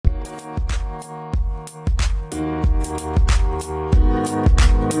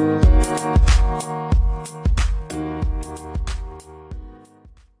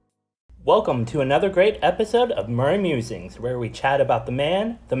Welcome to another great episode of Murray Musings, where we chat about the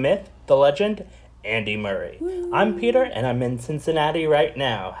man, the myth, the legend, Andy Murray. Woo. I'm Peter, and I'm in Cincinnati right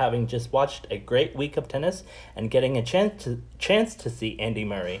now, having just watched a great week of tennis and getting a chance to see Andy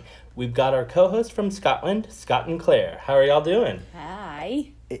Murray. We've got our co-host from Scotland, Scott and Claire. How are y'all doing?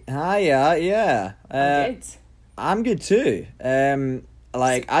 Hi. Hi, yeah. I'm good. I'm good too.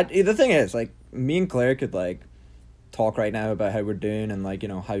 The thing is, me and Claire could talk right now about how we're doing and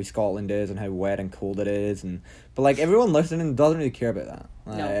how Scotland is and how wet and cold it is, but everyone listening doesn't really care about that.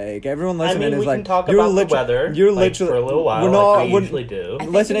 No. Everyone listening we is can talk you're about the weather. You're for literally a little while. We're not. We usually do. I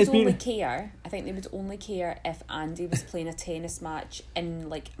think Listen, they it's would only been- care. I think they would only care if Andy was playing a tennis match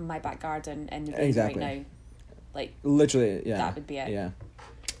in my back garden in the rain Exactly. right now. Literally, yeah. That would be it. Yeah.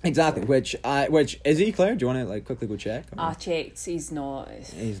 Exactly. Which is he, Claire? Do you want to quickly go check? I checked. He's not.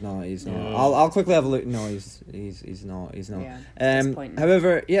 He's not. No. I'll quickly have a look. No, he's not. Yeah, disappointing.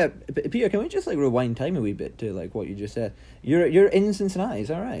 However, yeah, Peter, can we just rewind time a wee bit to what you just said? You're in Cincinnati, is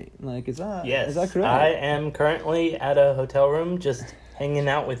that right? Is that Yes, Is that correct? I am currently at a hotel room, just hanging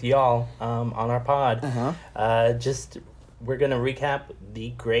out with y'all on our pod. We're gonna recap the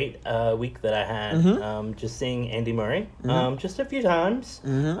great week that I had. Mm-hmm. Just seeing Andy Murray, just a few times.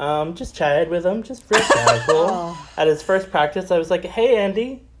 Just chatted with him, just real casual. At his first practice, I was like, "Hey,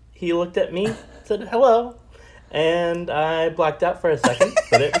 Andy." He looked at me, said hello, and I blacked out for a second,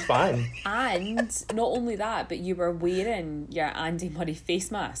 but it was fine. And not only that, but you were wearing your Andy Murray face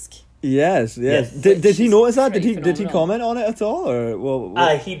mask. Yes. Yes. Did he Which notice is that? Did pretty he phenomenal. comment on it at all, or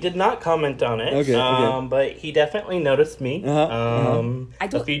well? He did not comment on it. Okay. But he definitely noticed me I a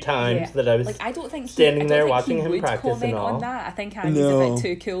don't- few times yeah. that I was I don't think standing I don't there think watching he him would practice and comment all. on that. I think Andy's a No. bit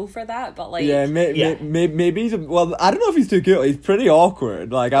too cool for that. But Yeah, Yeah. maybe he's well. I don't know if he's too cool. He's pretty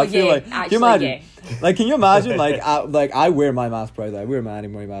awkward. I feel yeah, like. Can actually, you imagine? Can you imagine? I wear my mask proudly. I wear my Andy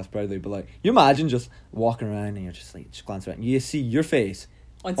Murray mask proudly. But you imagine just walking around and you're just just glancing around. And you see your face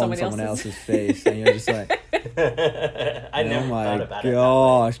on on someone else's face, and you're just like, I never oh my thought about it.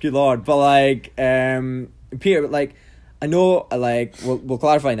 gosh, good lord. But Peter, I know, we'll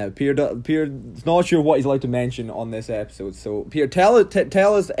clarify now. Peter's not sure what he's allowed to mention on this episode. So, Peter, tell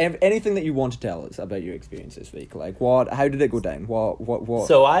us anything that you want to tell us about your experience this week. How did it go down? What?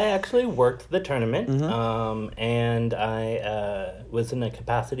 So I actually worked the tournament, Mm-hmm. and I was in a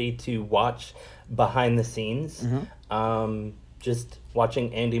capacity to watch behind the scenes. Mm-hmm. Just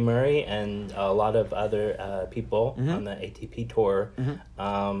watching Andy Murray and a lot of other people on the ATP tour.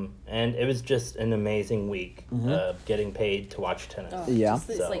 And it was just an amazing week of getting paid to watch tennis. Oh, Yeah.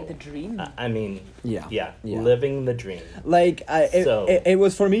 it's So, like the dream. I mean, Yeah. living the dream. It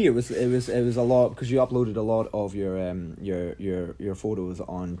was for me. It was a lot because you uploaded a lot of your photos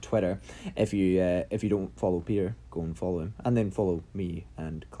on Twitter. If you don't follow Peter, go and follow him, and then follow me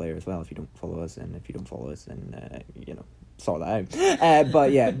and Claire as well. If you don't follow us, and if you don't follow us, then sort that out.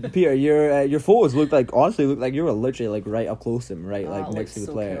 But yeah, Peter, your photos looked like you were literally right up close to him, right it next to the looks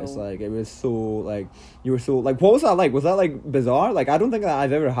so players. cool. It was so you were so what was that like? Was that bizarre? I don't think that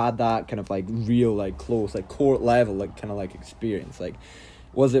I've ever had that kind of real close court level experience.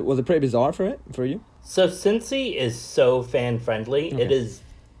 Was it pretty bizarre for you? So Cincy is so fan friendly. Okay. It is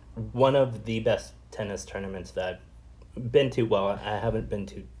one of the best tennis tournaments that I've been to. Well, I haven't been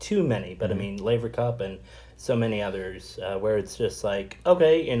to too many, but I mean Laver Cup and so many others where it's just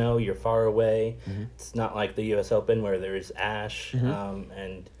okay, you're far away. It's not like the U.S. Open where there's ash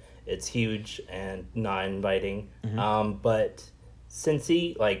and it's huge and not inviting. But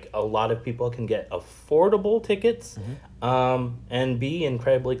Cincy, a lot of people can get affordable tickets and be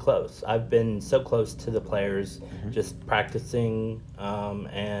incredibly close. I've been so close to the players just practicing,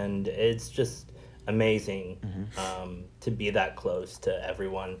 and it's just amazing to be that close to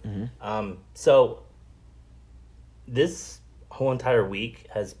everyone. So this whole entire week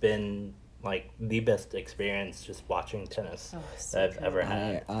has been the best experience just watching tennis so that I've cool. ever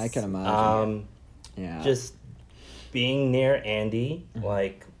had. I can imagine. Yeah. Just being near Andy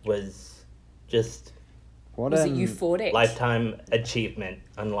was just What Was it euphoric? lifetime achievement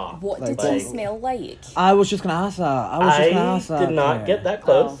unlocked. What did Like, he smell like? I was just gonna ask that. I did not yeah. get that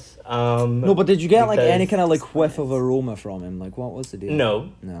close. No, but did you get any because- kind of whiff of aroma from him? What was the deal?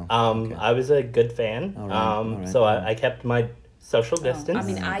 No. No. Okay. I was a good fan. All right. So I kept my social distance. I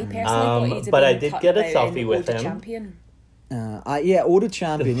mean, I personally got you to but be I in did touch get a with, selfie with Older him. Champion. Older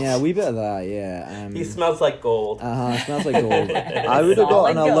champion. Yeah, a wee bit of that. Yeah. He smells like gold. It smells like gold. I would have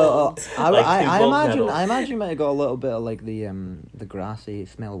Solid gotten a little. gold. Like two gold medals. I imagine you might have got a little bit of the grassy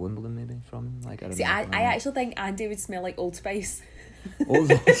smell of Wimbledon maybe from him. I don't See, know. I actually think Andy would smell like Old Spice.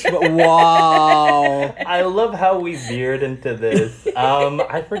 Wow. I love how we veered into this.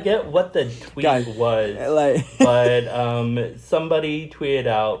 I forget what the tweet Guys, was, but somebody tweeted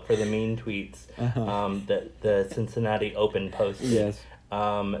out for the mean tweets that the Cincinnati Open posted. Yes.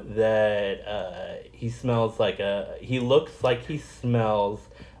 That he looks like he smells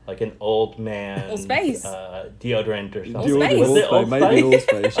like an old man. Old Spice. Deodorant or something. Old Spice. Was it Old Might be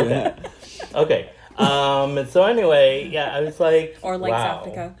Spice? Old Spice, yeah. Okay. So anyway, yeah, I was like, Or Lynx wow.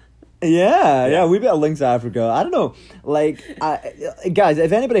 Africa. Yeah, we better Lynx Africa. I don't know, like, guys,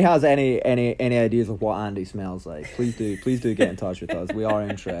 if anybody has any ideas of what Andy smells like, please do get in touch with us. We are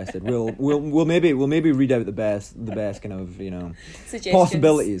interested. We'll maybe read out the best kind of, you know, Suggestions.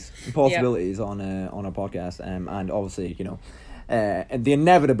 possibilities on our podcast, and obviously, you know, the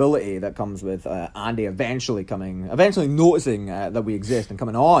inevitability that comes with Andy eventually noticing that we exist and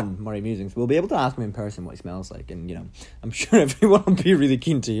coming on Murray Musings. We'll be able to ask him in person what he smells like, and, you know, I'm sure everyone will be really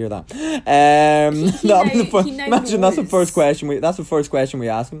keen to hear that. Imagine that's the first question we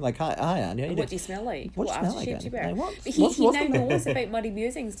ask him. Like, hi Andy, how you doing? What do you smell like? What attitude do you wear? Like, But he now knows about Murray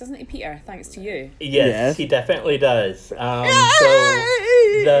Musings, doesn't he, Peter? Thanks to you. Yes, he definitely does. So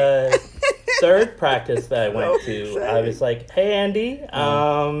the third practice that I went to, I was like, hey Andy,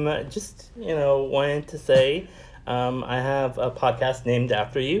 just, you know, wanted to say I have a podcast named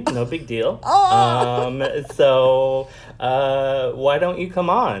after you, no big deal. So why don't you come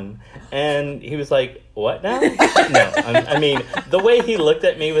on? And he was like, what now? No, I mean, the way he looked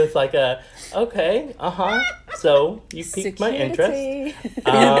at me was like okay, so you piqued my interest.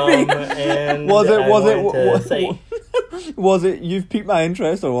 And was it you've piqued my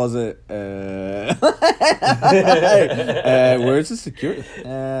interest, or was it where's the security?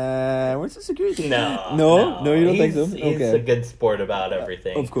 Where's the security? No, you don't think so? He's a good sport about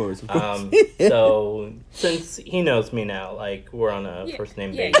everything. Of course. So since he knows me now, like, we're on a first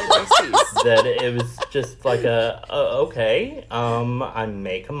name basis, that it was just like okay, I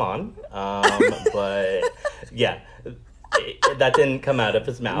may come on, but yeah. That didn't come out of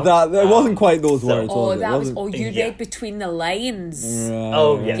his mouth. That wasn't quite those words. You read between the lines. Right.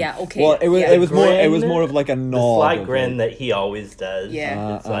 Oh yeah. Yeah. Okay. Well, it was more of like a nod. The sly grin that he always does.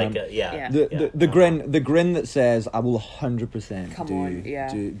 Yeah. It's like the grin that says, "I will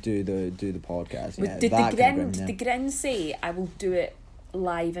 100% do the podcast." Did the grin say, "I will do it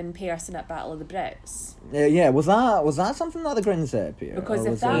live in person at Battle of the Brits"? Was that something that the grin said, Peter? Because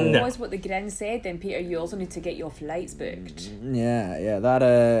if that was what the grin said, then Peter, you also need to get your flights booked. Yeah. That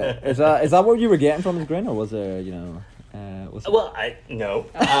is that what you were getting from his grin, or was there, you know? Well, no.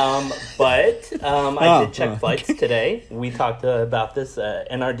 But I did check flights today. We talked about this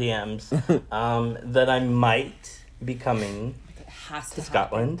in our DMs. That I might be coming to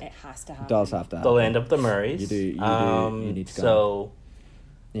Scotland. It has to happen. Does have to happen. The land of the Murrays. You need to go. So.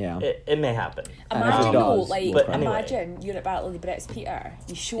 Yeah, it may happen. Imagine But anyway. imagine you're at Battle of the Brits, Peter.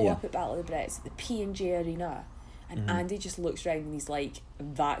 You show up at Battle of the Brits at the P&J Arena, and Andy just looks around and he's like,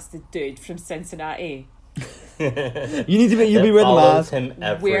 "That's the dude from Cincinnati." You'll be wearing the mask.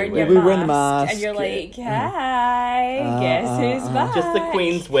 Wearing the mask, and you're like, "Hi, guess who's back?" Just the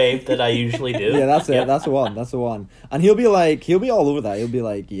Queen's wave that I usually do. Yeah, that's it. That's the one. And he'll be all over that. He'll be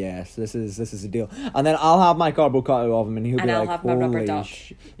like, "Yes, this is a deal." And then I'll have my cardboard cutout of him, and he'll be I'll like, have my rubber duck.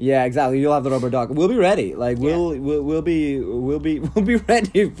 Yeah, exactly. You'll have the rubber duck. We'll be ready. Like we'll be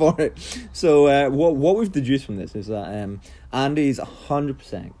ready for it. So what we've deduced from this is that Andy's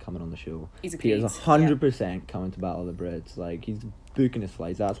 100% coming on the show. Peter's 100% coming to Battle of the Brits. Like, he's booking his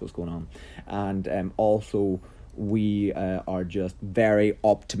flights. That's what's going on. And also, we are just very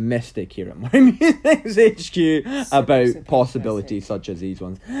optimistic here at Murray Musings HQ about possibilities such as these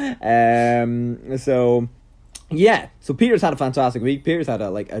ones. So Peter's had a fantastic week. Peter's had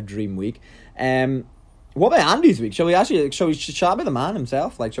a dream week. What about Andy's week? Shall we chat about the man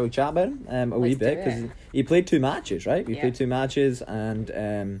himself? Like, shall we chat about him a wee bit? Because he played 2 matches, right? He played 2 matches,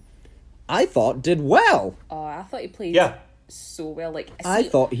 and I thought did well. Oh, I thought he played so well. Like, I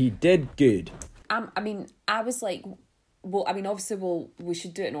thought he did good. I mean, I was like, well, I mean, obviously, we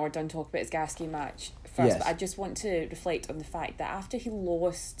should do it in order and talk about his Gasky match first. Yes. But I just want to reflect on the fact that after he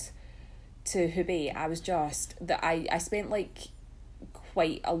lost to Hubei, I was just that I spent like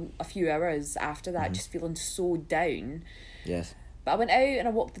quite a few hours after that just feeling so down. Yes. But I went out and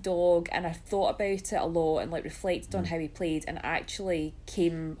I walked the dog and I thought about it a lot and like reflected on how he played, and actually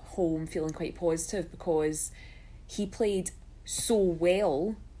came home feeling quite positive because he played so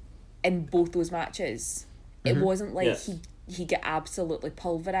well in both those matches. It wasn't like he got absolutely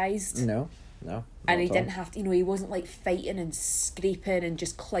pulverised. No. And he didn't have to, he wasn't like fighting and scraping and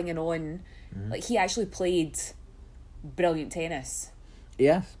just clinging on. Like, he actually played brilliant tennis.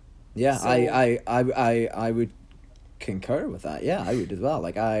 Yes. Yeah, So- I would concur with that. Yeah, I would as well.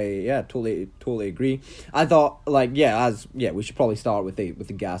 Like totally agree. I thought we should probably start with the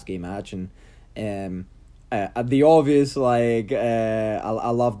Gasquet match, and the obvious I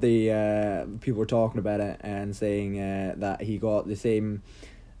love the people were talking about it and saying that he got the same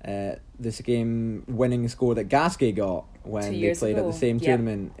winning score that Gasquet got when they played at the same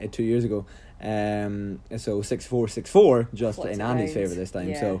tournament 2 years ago. So 6-4, just Flipped in it Andy's around. favour this time.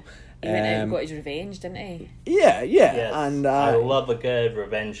 Yeah. So He went out and got his revenge, didn't he? yeah, Yes, and I love a good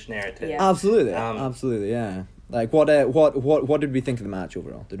revenge narrative. Yeah. absolutely, yeah. Like what did we think of the match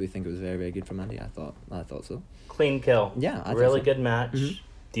overall? Did we think it was very, very good from Andy? I thought so. Clean kill. Yeah, I think really so. good match. Mhm.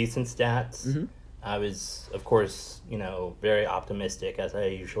 Decent stats. Mhm. I was, of course, very optimistic, as I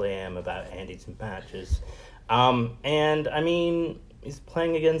usually am about Andy's matches. And I mean, he's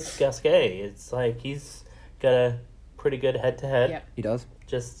playing against Gasquet. It's like he's got a pretty good head-to-head. Yep. He does,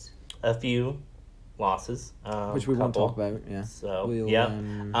 Just a few losses, which we won't couple. talk about. Yeah. So We'll,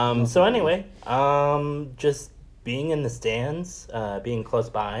 yeah. So anyway, just being in the stands, being close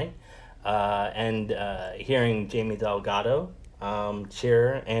by, and hearing Jamie Delgado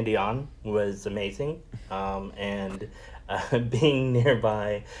cheer Andy on was amazing. And being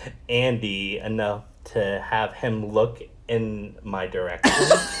nearby Andy enough to have him look in my direction.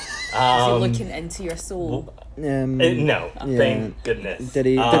 Is he looking into your soul? No, Yeah. thank goodness. Did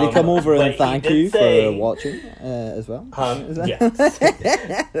he come over and but thank he did you say- for watching as well? Is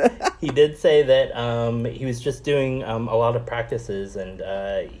that- Yes. He did say that he was just doing a lot of practices, and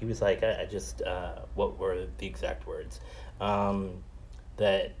he was like, I just, what were the exact words?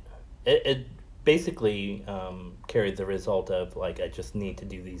 That it basically carried the result of, like, I just need to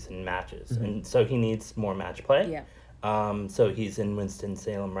do these in matches. Mm-hmm. And so he needs more match play. Yeah. So he's in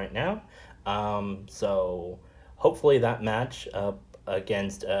Winston-Salem right now. So hopefully that match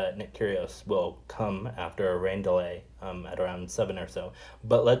against Nick Kyrgios will come after a rain delay at around 7 or so.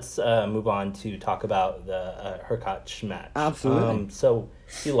 But let's move on to talk about the Hurkacz match. Absolutely. So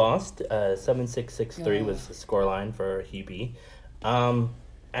he lost. 7-6, 6-3 Yeah. was the scoreline for Hubie.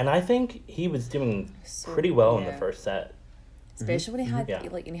 And I think he was doing So, pretty well in the yeah. first set. Especially when he had Yeah.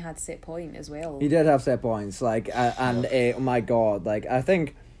 and he had set point as well. He did have set points, and oh my god, I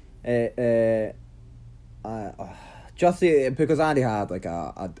think, because Andy had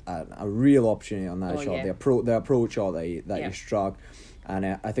a real opportunity on that Oh, shot, yeah. the approach shot that he Yeah. struck, and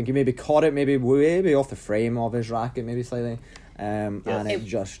I think he maybe caught it maybe off the frame of his racket, maybe slightly, and it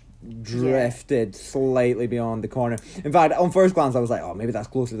just drifted slightly beyond the corner. In fact, on first glance, I was like, "Oh, maybe that's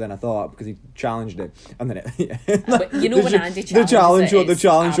closer than I thought," because he challenged it, and then it. But you know when Andy the challenge shot,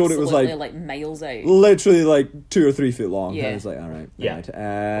 it was like miles out. literally 2 or 3 feet long. Yeah. I was like, all right, Yeah.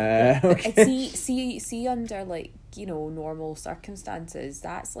 right. Okay. See under normal circumstances,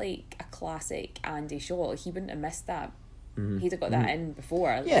 that's like a classic Andy shot. He wouldn't have missed that. He'd have got that in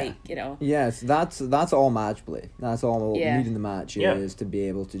before. Yeah. Yes, that's all match play. That's all Yeah. leading the match Yeah. is to be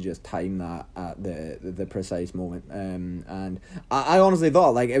able to just time that at the precise moment. And I honestly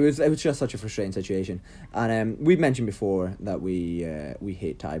thought it was just such a frustrating situation. And we've mentioned before that we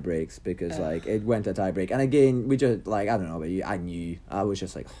hate tie breaks because it went to a tie break. And again, we just I don't know about you, I was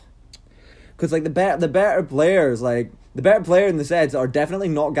just like. Because the better players, the better player in the sets are definitely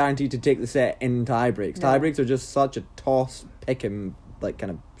not guaranteed to take the set in tie breaks. No. Tie breaks are just such a toss pick 'em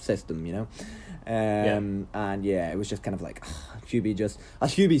kind of system, you know. And it was just kind of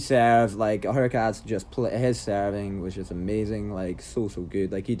Hubie serve, Hurkacz just his serving was just amazing, so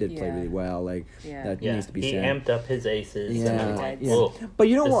good. He did play Yeah. really well. Yeah. That Yeah, needs to be he said. amped up his aces. Yeah, And yeah. whoa. But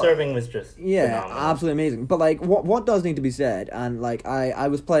you know the what? serving was just phenomenal. Absolutely amazing. But what does need to be said, and I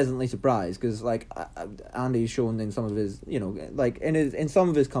was pleasantly surprised because Andy's shown in some of his in some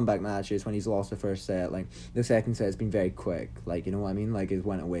of his comeback matches when he's lost the first set, the second set has been very quick. You know what I mean? It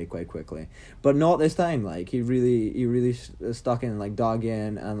went away quite quickly. But not this time. He really stuck in, dug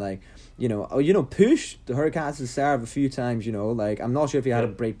in, and pushed Hurkacz's serve a few times. I'm not sure if he had a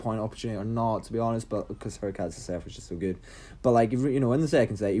break point opportunity or not, to be honest, but because Hurkacz's serve was just so good. But in the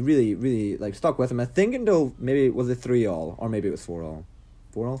second set, he really stuck with him. I think until maybe was it 3-all or maybe it was 4-all.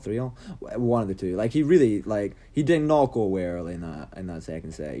 4-all, 3-all, one of the two. He really he did not go away early in that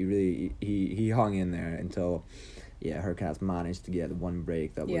second set. He really he hung in there until Hurkacz managed to get the one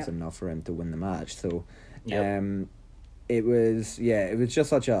break that was enough for him to win the match. So it was just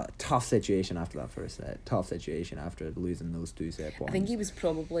such a tough situation after that first set. Tough situation after losing those 2 set points. I think he was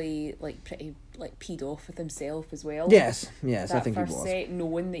probably pretty peed off with himself as well. Yes, that I think he first was. set,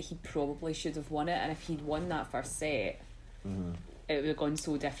 knowing that he probably should have won it, and if he'd won that first set, it would have gone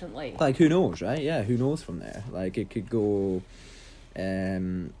so differently. Like, who knows, right? Yeah, who knows from there? Like, it could go.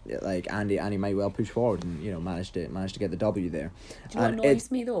 Like Andy might well push forward and manage to get the W there. Do you know what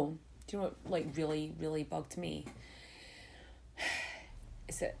annoys me though? Do you know what like really bugged me?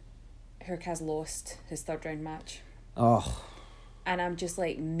 Is that Hurkacz lost his 3rd round match. Oh. And I'm just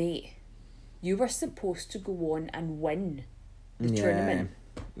like, mate, you were supposed to go on and win the tournament.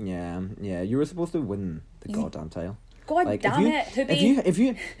 Yeah. You were supposed to win the goddamn title. God like, damn it,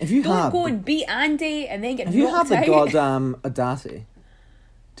 Hubie. If you don't go and beat Andy and then get knocked out. If you have the goddamn audacity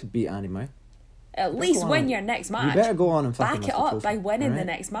to beat Andy Murray, at least win your next match. You better go on and fucking back it up by winning the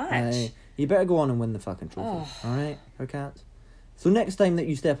next match. You better go on and win the fucking trophy. Alright, Hurkacz? So next time that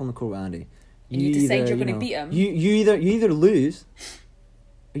you step on the court with Andy, you decide you're going to beat him. You either lose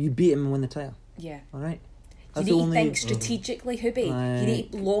or you beat him and win the title. Yeah. Alright? You need to think strategically, Hubie. You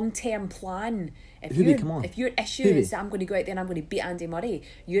need long-term plan. If your issue is I'm going to go out there and I'm going to beat Andy Murray,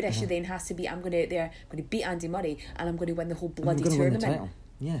 your issue then has to be I'm going to out there, I'm going to beat Andy Murray and I'm going to win the whole bloody tournament. Win the title.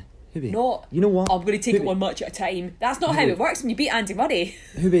 Yeah. Hubie. Not, you know what? I'm going to take it one match at a time. That's not how it works when you beat Andy Murray.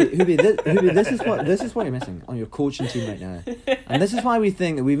 Hubie, this is what you're missing on your coaching team right now. And this is why we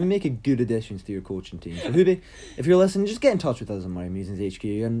think that we would make a good additions to your coaching team. So Hubie, if you're listening, just get in touch with us on Murray Musings HQ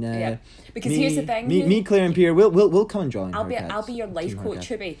and because here's the thing. Me, Claire and Pierre, we'll come and join. I'll be your life coach,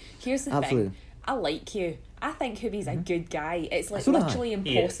 Hubie. Here's the thing. I like you. I think Hubie's a good guy. It's like literally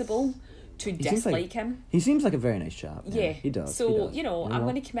impossible to dislike him. He seems like a very nice chap. Yeah, he does. So, I'm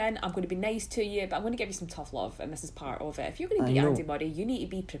going to come in, I'm going to be nice to you, but I'm going to give you some tough love, and this is part of it. If you're going to beat Andy Murray, you need to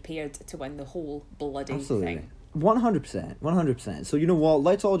be prepared to win the whole bloody thing. 100%. So you know what?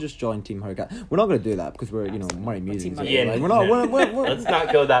 Let's all just join Team Hurkacz. We're not going to do that because we're Murray Musings. Yeah, we're not. Let's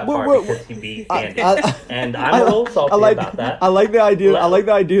not go that far because he beat Andy, and I'm a little salty about that. I like the idea. I like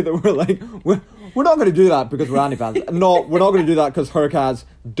the idea that we're like we're not going to do that because we're Andy fans. No, we're not going to do that because Hurkacz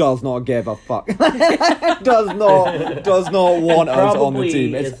does not give a fuck. does not want us on the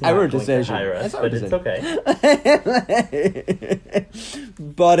team. It's our decision. It's our decision. It's okay.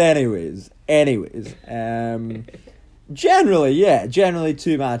 But anyways, generally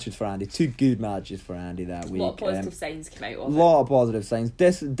 2 matches for Andy, 2 good matches for Andy that week. A lot of positive signs came out of it. A lot of positive signs.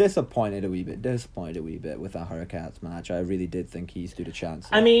 Disappointed a wee bit with that Hurkacz match. I really did think he stood a chance.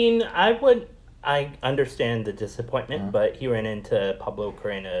 I mean, I understand the disappointment, but he ran into Pablo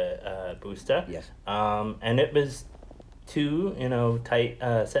Carrena Busta. Yes. And it was 2, tight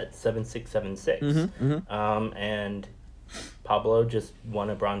sets, 7-6, 7-6. And Pablo just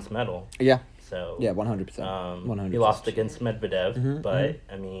won a bronze medal. Yeah. So 100%. 100%. He lost against Medvedev, but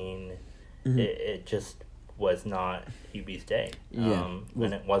I mean, it just was not Hubie's day. And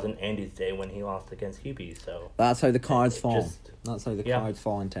it wasn't Andy's day when he lost against Hubie. So that's how the cards fall. That's how the cards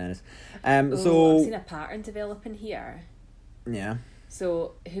fall in tennis. So I've seen a pattern developing here. Yeah.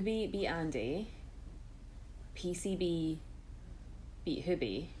 So Hubie beat Andy. PCB beat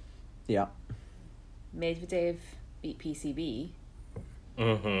Hubie. Yeah. Medvedev beat PCB.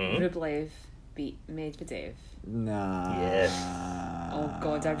 Rublev beat Medvedev. Nah. Yes. Oh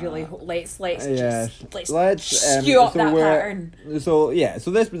God, I really let's skew up that pattern. So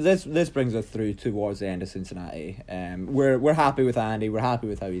this brings us through towards the end of Cincinnati. We're happy with Andy. We're happy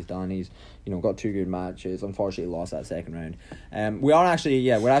with how he's done. He's got 2 good matches. Unfortunately, lost that second round. We're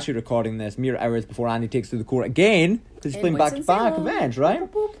actually recording this mere hours before Andy takes to the court again because he's playing back-to-back events, right?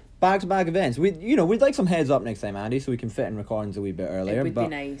 Back-to-back events. We'd like some heads up next time, Andy, so we can fit in recordings a wee bit earlier. It would be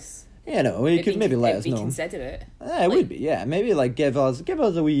nice. You could maybe let us know. Considerate. Yeah, it would be. Yeah, maybe give us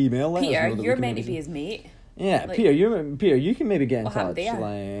a wee email. Peter, you're meant to be his mate. Yeah, Peter, you can maybe get in touch.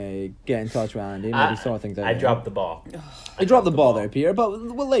 Get in touch with Andy. Maybe sort things out. I dropped the ball. I dropped the ball there, Peter. But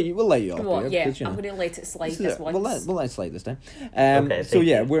we'll let you off. Well, Peter, I'm going to let it slide this once. We'll let it slide this time. Okay, so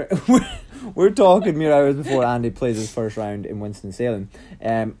yeah, we're talking mere hours before Andy plays his first round in Winston-Salem,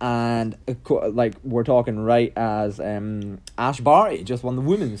 and we're talking right as Ash Barty just won the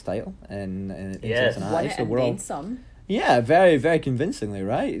women's title in Cincinnati. Won it and then some. Yeah, very, very convincingly,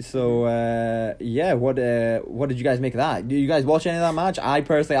 right? So, what did you guys make of that? Did you guys watch any of that match? I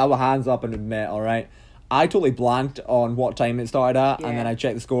personally, I will hands up and admit, all right, I totally blanked on what time it started at, and then I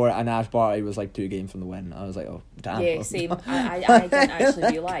checked the score, and Ash Barty was like 2 games from the win. I was like, oh, damn. Yeah, same. I didn't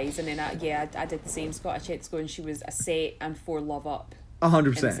actually realise, and then I did the same. Scott, I checked the score, and she was a set and 4 love up.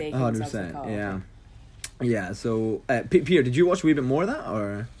 100%, 100%, yeah. Yeah, so, Pierre, did you watch a wee bit more of that,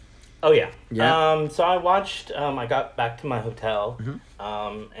 or...? Oh yeah. So I watched. I got back to my hotel,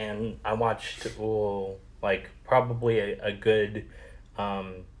 and I watched probably a good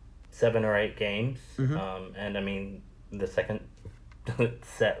 7 or 8 games. And I mean the second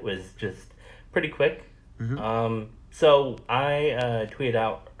set was just pretty quick. So I tweeted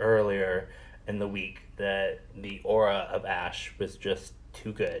out earlier in the week that the aura of Ash was just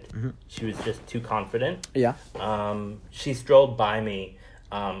too good. She was just too confident. Yeah. She strolled by me,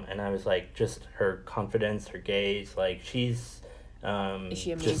 and I was like, just her confidence, her gaze, like she's Is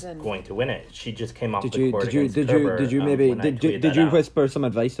she just amazing? going to win it. She just came off Did the you court did you against did Kerber, you did you when maybe I did tweeted did that you out. whisper some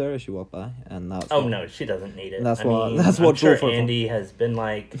advice there as she walked by? And that's Oh no, she doesn't need it. That's I what- mean, that's I'm what sure drove her from- Andy has been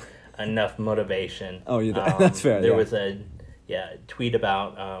like enough motivation. Oh, that's fair, There yeah. was a tweet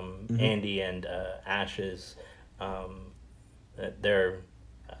about Mm-hmm. Andy and Ash's their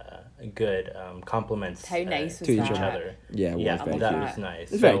good compliments How nice was to that? each other. Yeah, it was yeah, very that cute. was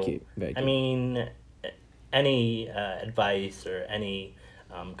nice. It's very So, cute, very I cute. mean, any advice or any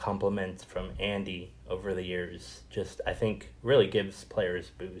compliments from Andy over the years just, I think, really gives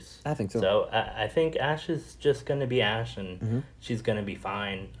players boosts. I think so. So I think Ash is just going to be Ash, and she's going to be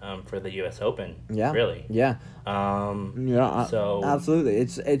fine for the U.S. Open. Yeah. Really. Yeah. Yeah. So Absolutely,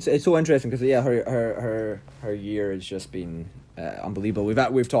 it's so interesting because her year has just been unbelievable.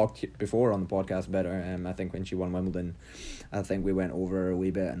 We've talked before on the podcast about her. I think when she won Wimbledon, I think we went over a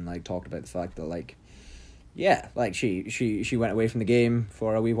wee bit and like talked about the fact that like. Yeah, like she went away from the game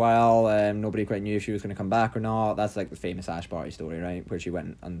for a wee while. Nobody quite knew if she was going to come back or not. That's like the famous Ash Barty story, right? Where she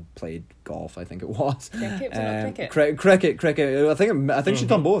went and played golf. I think it was. Cricket? Was it not cricket? Cricket. I think she's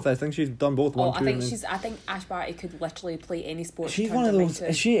done both. I think she's done both. Oh, One, I two, think and then- I think Ash Barty could literally play any sport. She's she one of turned those. her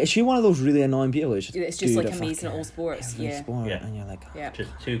mind to. Is she one of those really annoying people? It's just good like at amazing at fucking all sports. every Yeah. sport, Yeah. and you're like, Yeah.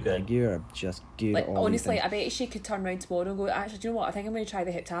 just too good. like, you're just good Like at all these honestly, things. I bet she could turn around tomorrow and go, actually, do you know what? I think I'm going to try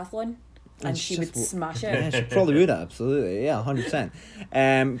the heptathlon, and she would smash Yeah, it. she probably would, absolutely, yeah,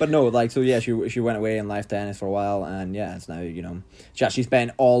 100%. But no, like, so yeah, she went away and left tennis for a while, and yeah, it's now, you know, she actually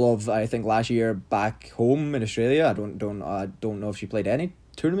spent all of, I think, last year back home in Australia. I don't know if she played any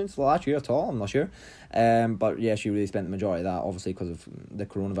tournaments last year at all. I'm not sure. But yeah, she really spent the majority of that, obviously because of the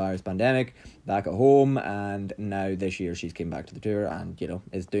coronavirus pandemic, back at home, and now this year she's came back to the tour and, you know,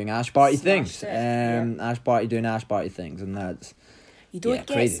 is doing Ash Barty Smashed things. it, yeah. Ash Barty doing Ash Barty things, and that's. You don't Yeah, get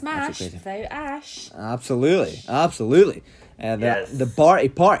crazy, smashed absolutely without Ash. Absolutely. Yes. The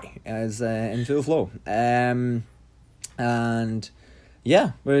party is in full flow. And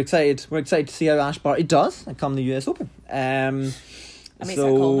yeah, we're excited. We're excited to see how Ash Barty does come the US Open. I mean, it's a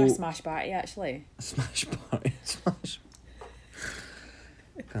calling her Smash Barty, actually. Smash Barty. Smash.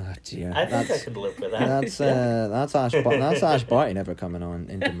 God dear. I think I could live with that. That's Ash Barty never coming on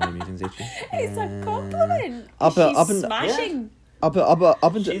into my meetings. It's a compliment. Up She's and- smashing. Up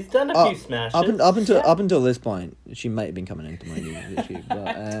until She's done a few smashes. up until this point, she might have been coming into my meetings this week, but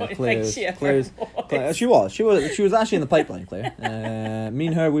don't Claire's, think she ever Claire's, was. Claire, she was actually in the pipeline, Claire. Me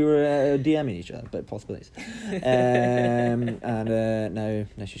and her, we were DMing each other about possibilities, and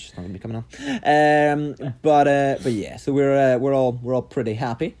now she's just not going to be coming on. But yeah, so we're all pretty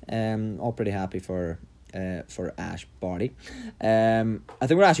happy, for Ash Barty. I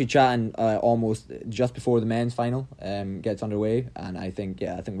think we're actually chatting almost just before the men's final gets underway, and I think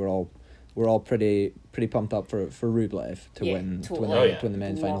we're all pretty pumped up for Rublev to win totally. to win the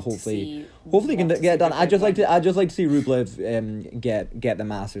men's final. Love to Hopefully see- he can love to get it see done. I just Rublev like to see Rublev get the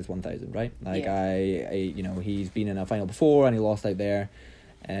Masters 1000, right? Like Yeah. I you know, he's been in a final before and he lost out there.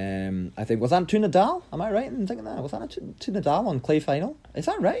 I think, was that to Nadal? Am I right in thinking that? Was that to Nadal on clay final? Is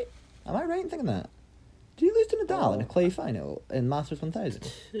that right? Am I right in thinking that? Did you lose to Nadal in a clay final in Masters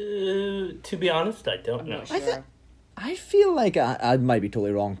 1000? To be honest, I don't I'm know. not sure. I feel like I might be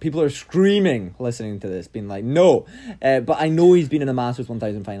totally wrong. People are screaming listening to this, being like, no. But I know he's been in a Masters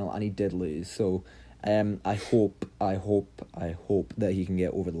 1000 final and he did lose. So I hope that he can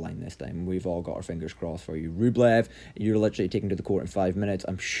get over the line this time. We've all got our fingers crossed for you. Rublev, you're literally taken to the court in 5 minutes.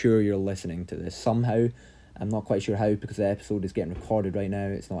 I'm sure you're listening to this somehow. I'm not quite sure how, because the episode is getting recorded right now.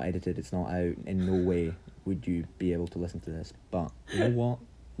 It's not edited. It's not out. In no way would you be able to listen to this. But you know what?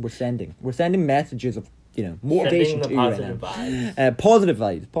 We're sending messages of, you know, motivation Sending the to you right positive now.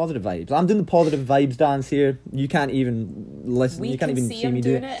 vibes. Positive vibes. I'm doing the positive vibes dance here. You can't even listen. We you can't can even see see him me do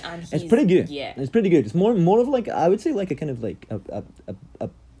doing it. it, and It's he's- pretty good. yeah. It's pretty good. It's more of like, I would say like a kind of like a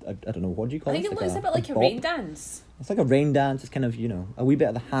I don't know, what do you call I it? think it looks a bit like a bop. rain dance. It's like a rain dance. It's kind of, you know, a wee bit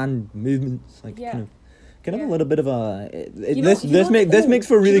of the hand movements, like Yeah. kind of Yeah. a little bit of a. You know- This makes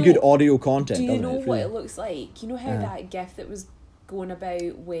for do really you good know- audio content. Do you doesn't know it? what Really- it looks like? You know how that gif that was going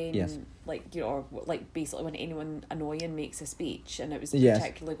about when, Yes. like, you know, or like basically when anyone annoying makes a speech, and it was Yes.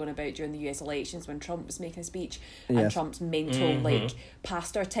 particularly going about during the US elections when Trump was making a speech, and Yes. Trump's mental like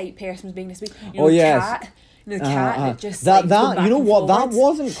pastor type person was making a speech. You Oh, know, yes. cat, you know, the cat that just that like, going that back you know and what, that forwards.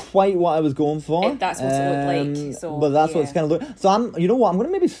 wasn't quite what I was going for. That's what it looked like, so, but that's what yeah. it's kind of look. So you know what, I'm gonna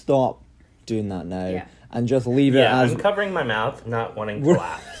maybe stop doing that now. Yeah. and just leave it as I'm covering my mouth, not wanting to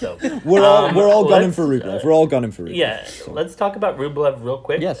laugh. So we're all gunning for Rublev. We're all gunning for Rublev. Yeah, so. Let's talk about Rublev real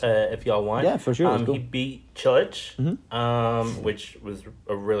quick. Yes. If y'all want. Yeah, for sure. Let's go. He beat Cilic, which was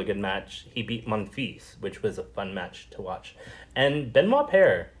a really good match. He beat Monfils, which was a fun match to watch. And Benoit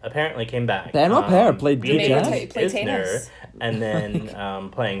Paire apparently came back. Benoit Paire played beating played tennis. and then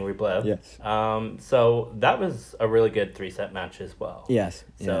playing Rublev. Yes. So that was a really good 3-set match as well. Yes.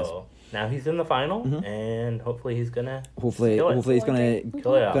 So now he's in the final, and hopefully he's gonna hopefully he's gonna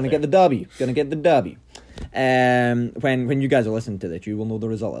get the W. When you guys are listening to this, you will know the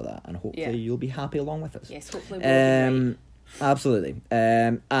result of that, and hopefully you'll be happy along with us. Yes, hopefully we'll be right. Absolutely.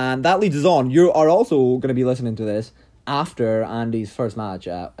 And that leads us on. You are also going to be listening to this after Andy's first match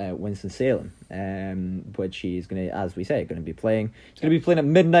at Winston-Salem, which he's going to, as we say, going to be playing. He's going to be playing at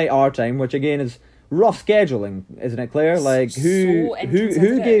midnight our time, which again is rough scheduling, isn't it, Claire? Like who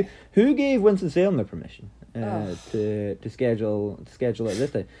gave Winston-Salem the permission to schedule it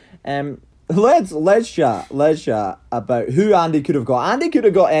this time? Let's chat about who Andy could have got. Andy could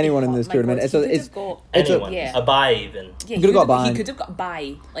have got anyone in this tournament. A bye even. Yeah, he could have got a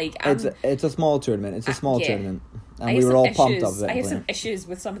bye. Like it's a small tournament. It's a small tournament, and we were all pumped up. I have some issues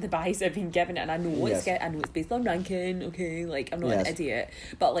with some of the buys that have been given, and I know it's based on ranking. Okay, like I'm not an idiot,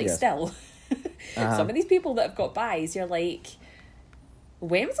 but still, some of these people that have got buys, you're like,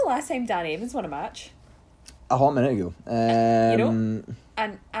 when was the last time Dan Evans won a match? A hot minute ago.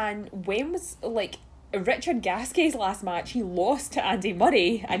 And when was Richard Gasquet's last match? He lost to Andy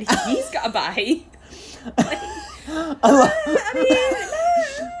Murray, and he's got a bye.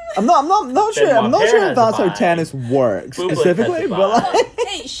 I'm not sure. I'm not sure if that's how tennis works specifically, but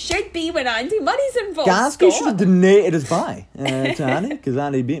it should be when Andy Murray's involved. Gasquet should have donated his bye to Andy because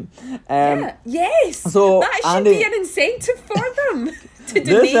Andy beat him. Yes. So that should be an incentive for them.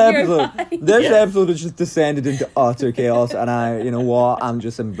 This episode has just descended into utter chaos, and I'm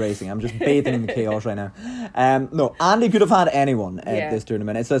just embracing. I'm just bathing in the chaos right now. No, Andy could have had anyone at this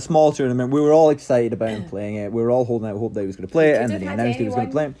tournament. It's a small tournament. We were all excited about him playing it. We were all holding out hope that he was going to play it, and then he announced he was going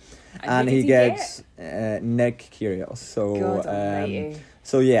to play it. And he gets Nick Kyrgios.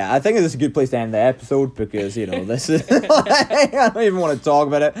 So yeah, I think this is a good place to end the episode because this is I don't even want to talk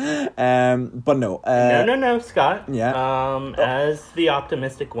about it. But no. No, Scott. Yeah. As the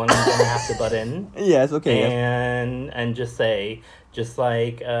optimistic one, I'm gonna have to butt in. Yes. Okay. And just say, just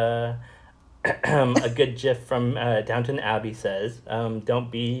like a good GIF from Downton Abbey says, don't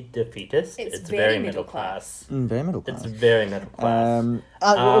be defeatist. It's very middle class. Very middle class. It's very middle class.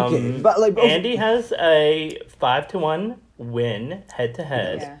 Okay, but Andy has a 5-1 win head to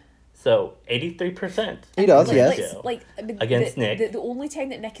head. So 83%. He does, yes. Against Nick. The only time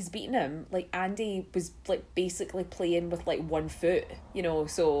that Nick has beaten him, Andy was basically playing with 1 foot,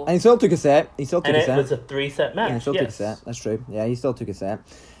 so. And he still took a set. It was a 3-set match. Yeah, he still took a set. That's true. Yeah, he still took a set.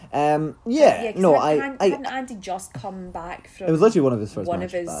 Hadn't Andy just come back from? It was literally one of his first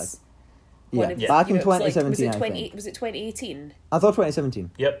matches back. Back in 2017. Was it 2018? I thought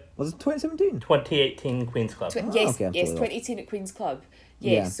 2017. Yep. Was it 2017? 2018 Queen's Club. Yes, 2018 at Queen's Club.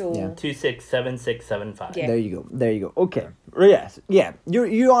 So 2-6-7-6-7-5. Yeah. There you go. Okay. Yes. Yeah.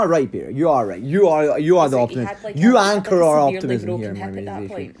 You are right, Peter. You are right. You are the optimist. You anchor our optimism here in my at that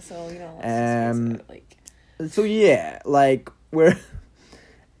point. So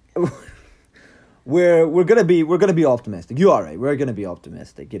we're gonna be optimistic. You are right. We're gonna be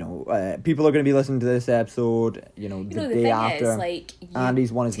optimistic. People are gonna be listening to this episode. The day after.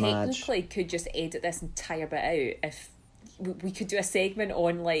 Andy's won his match. Technically, could just edit this entire bit out if we could do a segment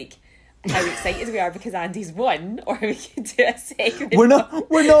on how excited we are because Andy's won, or we could do a segment. We're not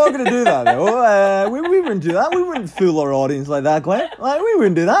gonna do that though. We wouldn't do that. We wouldn't fool our audience like that, Claire. We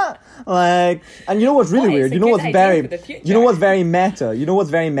wouldn't do that. And you know what's really weird? You know what's very meta? You know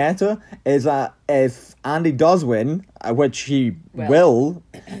what's very meta is that if Andy does win, which he will,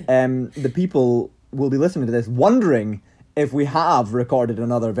 the people will be listening to this wondering if we have recorded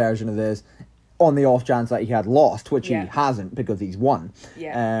another version of this on the off chance that he had lost, which he hasn't because he's won.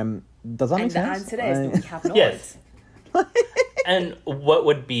 Yeah. Does that make sense? And the answer is we have not. Yes. And what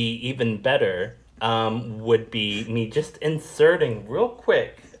would be even better would be me just inserting real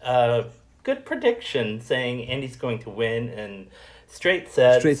quick a good prediction saying Andy's going to win in straight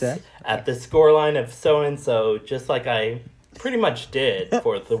sets at the scoreline of so-and-so, just like I pretty much did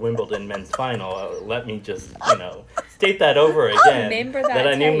for the Wimbledon men's final. Let me just, state that over again. That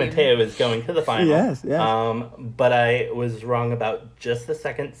I knew Matteo was going to the final. Yes. But I was wrong about just the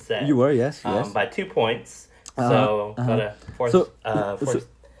second set. You were, yes. By 2 points. So, got a fourth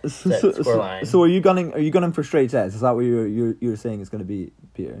scoreline. So are you gunning for straight sets? Is that what you're saying it's going to be,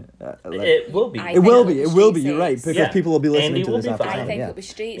 Peter? It will be. It will be. It will be. You're right, because people will be listening Andy to this after time. I think it'll be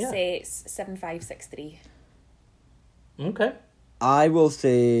straight sets, 7-5, 6-3. Okay. I will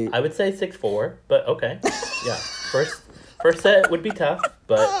say. I would say 6-4, but okay. Yeah. First set would be tough,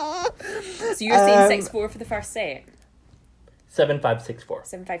 but. So you're saying 6-4 for the first set? 7-5,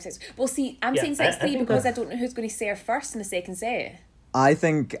 6-4. 7-5, 6. Well, see, I'm saying 6-3 because I don't know who's going to serve first in the second set. I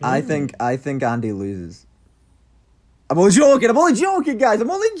think Andy loses. I'm only joking, guys. I'm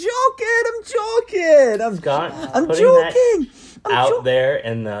joking. Scott, I'm joking. Out there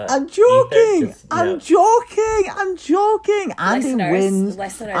in the. I'm joking. Ether, I'm joking. Andy wins.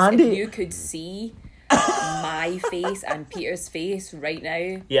 Listeners, Andy. if you could see my face and Peter's face right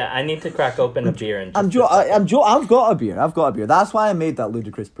now. Yeah, I need to crack open a beer and. I've got a beer. That's why I made that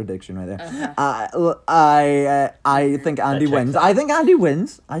ludicrous prediction right there. I think Andy wins. I think Andy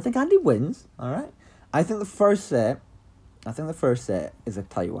wins. All right. I think the first set is a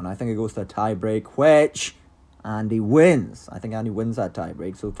tight one. I think it goes to a tie break, which Andy wins. I think Andy wins that tie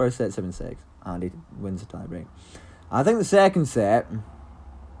break. So first set 7-6. Andy wins the tie break. I think the second set.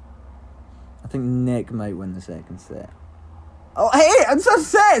 I think Nick might win the second set. Oh, hey, it's a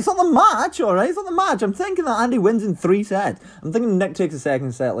set. It's not the match, all right? It's not the match. I'm thinking that Andy wins in 3 sets. I'm thinking Nick takes the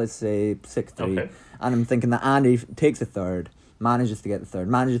second set, let's say 6-3. Okay. And I'm thinking that Andy takes the third, manages to get the third,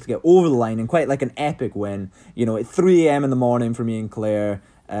 manages to get over the line in quite like an epic win. You know, at 3 a.m. in the morning for me and Claire,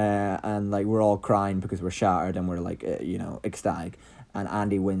 and like we're all crying because we're shattered and we're like, ecstatic. And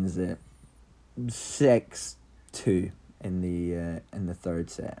Andy wins it 6-2 in the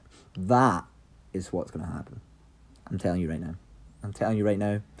third set. That is what's going to happen. I'm telling you right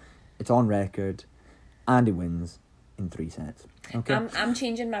now. It's on record. Andy wins in 3 sets. Okay. I'm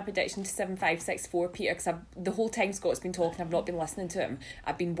changing my prediction to 7-5, 6-4, Peter, because the whole time Scott's been talking, I've not been listening to him.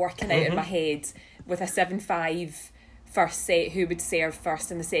 I've been working out in my head with a 7-5 first set, who would serve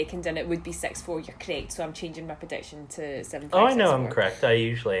first in the second, and it would be 6-4. You're correct, so I'm changing my prediction to 7-5. Oh, I know 6-4. I'm correct. I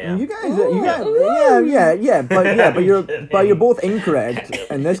usually am. You guys, but you're both incorrect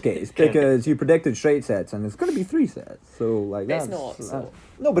in this case because you predicted straight sets, and it's going to be 3 sets. So like that's not. So.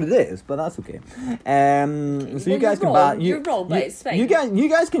 No, but it is. But that's okay. So you guys can you're wrong, but it's fine. You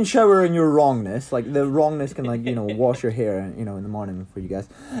guys can shower in your wrongness. Like the wrongness can wash your hair, in the morning for you guys.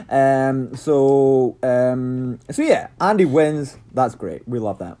 So yeah, Andy wins. That's great. We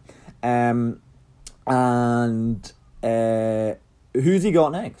love that. And who's he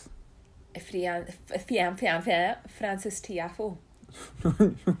got next? Francis Tiafoe.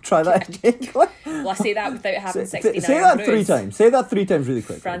 Try that again. Well, I say that without having 69 Say that 3 times. Say that 3 times really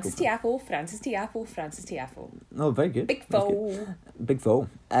quick. Francis Tiafoe. Oh, very good. Big foe.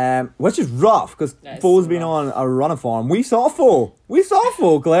 Which is rough because Foe's been on a run of form. We saw Foe,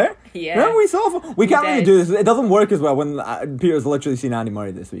 Claire. Yeah. Remember we saw Foe? We can't really do this. It doesn't work as well when Peter's literally seen Andy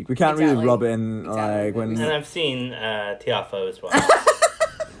Murray this week. We can't really rub it in like when. And I've seen Tiafoe as well.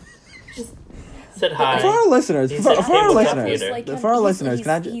 Said hi. For our listeners, can I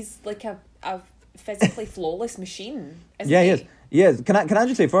just... He's like a physically flawless machine. Yeah, he is. Yes. Can I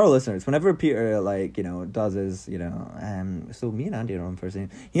just say for our listeners, whenever Peter does his so me and Andy are on first name,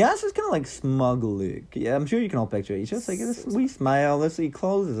 he has this kind of like smug look. Yeah, I'm sure you can all picture it. He's just like this wee smile. He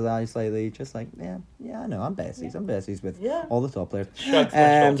closes his eyes slightly, just like yeah, I know I'm besties. I'm besties with all the top players. So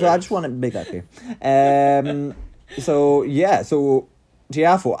I just want to make that clear. So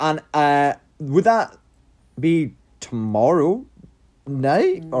Tiafoe, and would that be tomorrow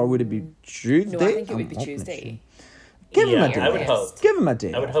night or would it be Tuesday? No, I think it would be Tuesday. Give him a day. I would hope. Give him a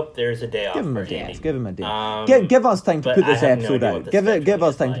day. I would hope there's a day off. Give him a day. Andy. Give him a day. Give us time to put this episode out. Give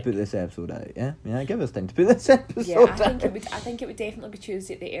us time to put this episode out. Yeah. Give us time to put this episode out. I think it would definitely be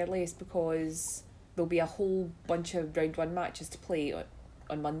Tuesday at the earliest because there'll be a whole bunch of round 1 matches to play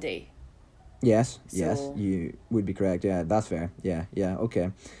on Monday. Yes, you would be correct. Yeah, that's fair. Yeah,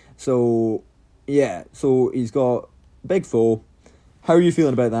 okay. So he's got Big Foe. How are you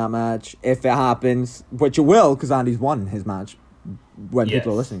feeling about that match? If it happens, which it will, because Andy's won his match when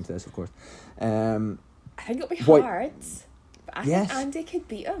people are listening to this, of course. I think it'll be hard, but I think Andy could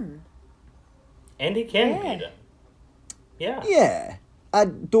beat him. Andy can beat him. Yeah. Yeah. I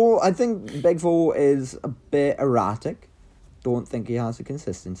think Big Foe is a bit erratic. Don't think he has the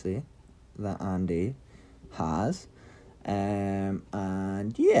consistency that Andy has. And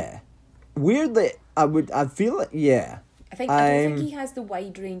yeah. Weirdly, I feel like, yeah. I don't think he has the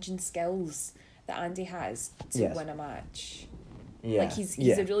wide-ranging skills that Andy has to win a match. Yeah. Like, he's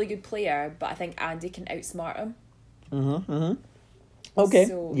a really good player, but I think Andy can outsmart him. Okay,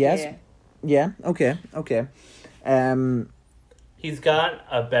 so, yes. Yeah, okay. He's got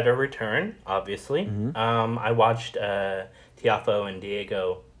a better return, obviously. I watched Tiafoe and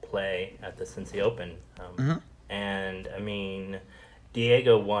Diego play at the Cincy Open. And, I mean,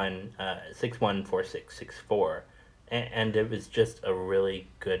 Diego won 6-1, 4-6, 6-4. And it was just a really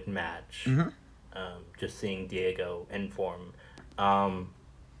good match. Just seeing Diego in form.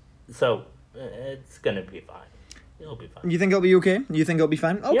 So, it's going to be fine. It'll be fine. You think it'll be okay? You think it'll be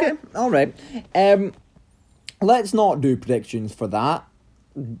fine? Okay, all right. Let's not do predictions for that.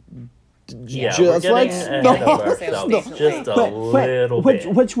 Yeah, we're getting ahead of ourselves just a little bit.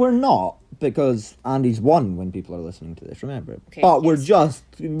 Which we're not, because Andy's won when people are listening to this, remember. Okay, but we're just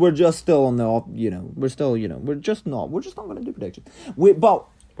still on the, we're just not going to do predictions.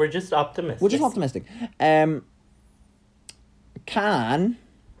 We're just optimistic. We're just optimistic. Can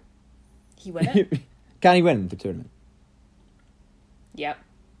he win it? Can he win the tournament? Yep.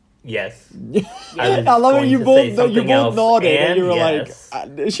 Yes. I love it. You both nodded and you were yes.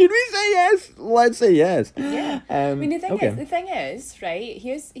 like, should we say yes? Let's say yes. Yeah. I mean, the thing okay. is, right?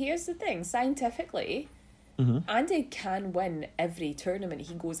 Here's the thing. Scientifically, Andy can win every tournament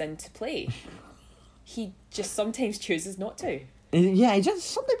he goes in to play. He just sometimes chooses not to. Yeah, he just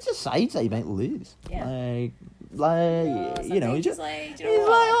sometimes decides that he might lose. Yeah. He just I'm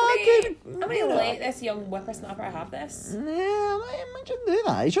gonna let this young whippersnapper have this. Yeah, I might just do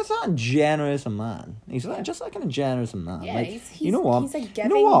that. He's just that generous a man. He's just that kind of generous a man. Yeah, like, he's you know what? He's a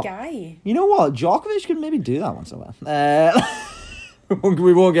giving guy. You know what? Djokovic could maybe do that once in a while.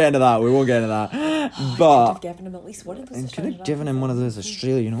 We won't get into that. But I've given him at least one of those. could have given him one of those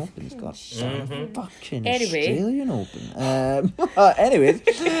Australian Opens. God damn, fucking Australian Open. Anyways,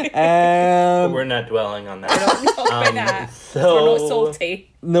 we're not dwelling on that. We're not talking about that. So we're not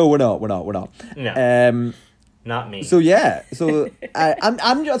salty. No, we're not. No. Not me. So yeah,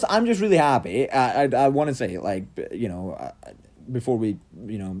 I'm just really happy. I want to say, like, before we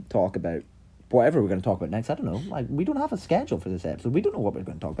talk about whatever we're going to talk about next, I don't know. Like, we don't have a schedule for this episode. We don't know what we're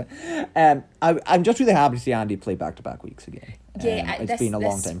going to talk about. I'm just really happy to see Andy play back-to-back weeks again. Yeah, it's been a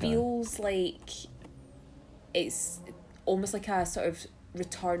long time. This feels like it's almost like a sort of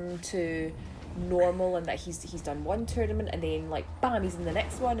return to normal, and that he's done one tournament and then like bam, he's in the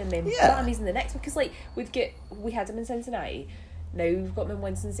next one, and then bam, he's in the next one. Because like we had him in Cincinnati, now we've got him in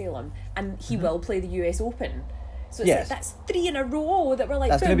Winston-Salem, and he will play the US Open. So it's like, that's 3 in a row that we're like,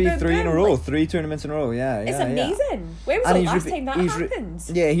 that's going to be 3 in a row, like, 3 tournaments in a row, it's amazing. Yeah. When was the last time that happened?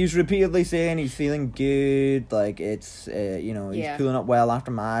 He's repeatedly saying he's feeling good, like it's, he's pulling up well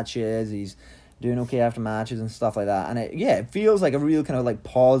after matches, he's doing okay after matches and stuff like that, and it feels like a real kind of like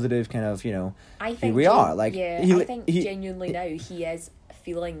positive kind of, I think here we are. Like, I think genuinely now he is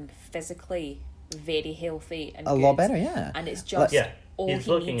feeling physically very healthy and a lot better, yeah. And it's just all he's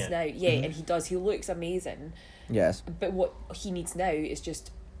he needs now. Yeah, Mm-hmm. and he does. He looks amazing. Yes. But what he needs now is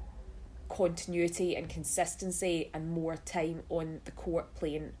just continuity and consistency and more time on the court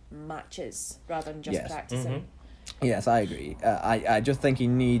playing matches rather than just practicing. Mm-hmm. Yes, I agree. I just think he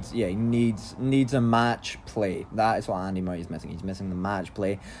needs a match play. That is what Andy Murray is missing. He's missing the match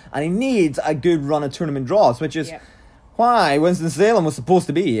play, and he needs a good run of tournament draws, which is why Winston-Salem was supposed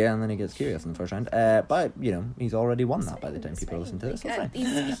to be here, and then he gets curious in the first round. But he's already won that by the time people listen to this.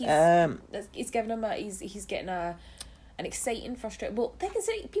 He's given him he's getting an exciting frustrating. Well,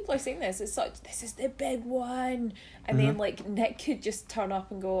 people are saying this is the big one, and then like Nick could just turn up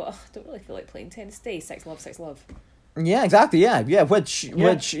and go, I don't really feel like playing tennis today. 6 love. Yeah, exactly. Yeah, which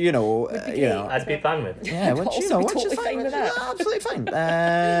I'd be fine with. Yeah, which is fine. Absolutely fine.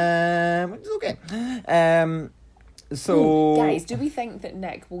 Which is okay. So guys, do we think that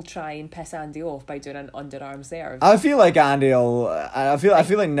Nick will try and piss Andy off by doing an underarm serve? I feel like Andy will. I feel like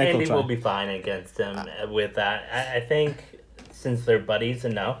Nick Andy will try. Will be fine against him with that. I think since they're buddies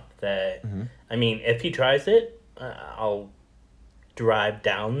enough that I mean, if he tries it, I'll drive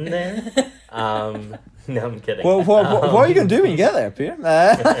down there. No, I'm kidding. Well, what are you going to do when you get there, Peter?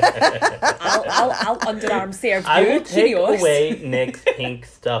 I'll underarm serve you. I will take away Nick's pink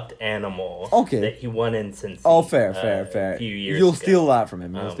stuffed animal that he won in Cincy. Oh, fair. A few years You'll ago. steal that from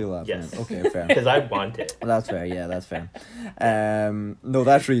him. You'll steal that yes. from him. Okay, fair. Because I want it. That's fair. Yeah, that's fair. No,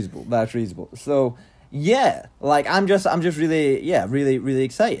 that's reasonable. So, yeah, like I'm just really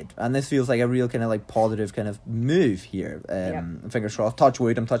excited, and this feels like a real kind of like positive kind of move here. Fingers crossed. Touch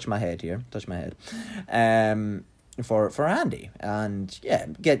wood. I'm touching my head here. For Andy, and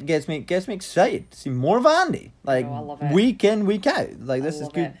gets me excited to see more of Andy. Like week in, week out. Like this is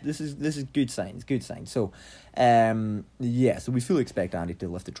good. This is good signs. Good signs. So, so we fully expect Andy to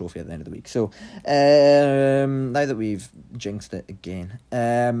lift the trophy at the end of the week. So, now that we've jinxed it again,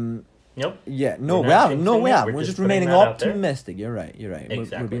 Nope. Yeah, no, We're we not haven't. No, jinxing we it. haven't. We're We're just just putting remaining that out there. optimistic. You're right. We're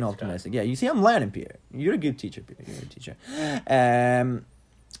Exactly, being Scott. optimistic. Yeah, you see, I'm learning, Peter. You're a good teacher, Peter. You're a good teacher.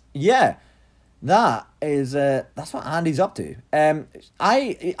 Yeah, that is that's what Andy's up to.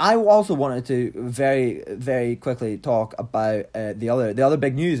 I also wanted to very very quickly talk about the other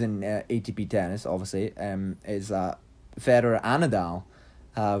big news in ATP tennis. Obviously, is that Federer and Nadal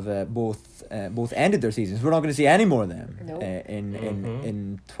have both ended their seasons. We're not going to see any more of them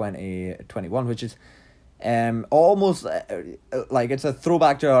in 2021, which is almost like it's a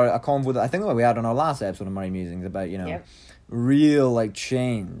throwback to a convo that I think that we had on our last episode of Murray Musings about real like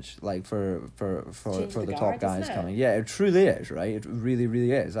change like for the top guys coming. Yeah, it truly is, right? It really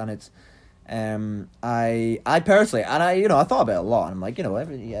really is, and it's I personally, and I thought about it a lot, and I'm like,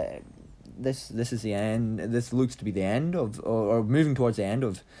 this is the end. This looks to be the end of, or moving towards the end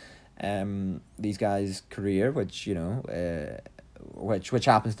of, these guys' career, which which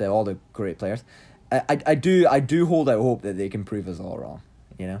happens to all the great players. I do hold out hope that they can prove us all wrong,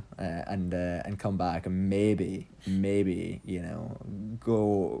 and come back and maybe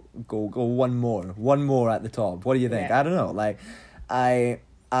go one more at the top. What do you think? Yeah. I don't know. Like I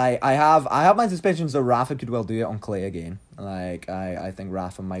have my suspicions that Rafa could well do it on clay again. Like I think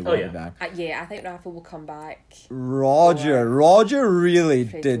Rafa might be back. I think Rafa will come back. Roger really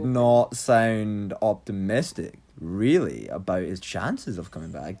did not sound optimistic, really, about his chances of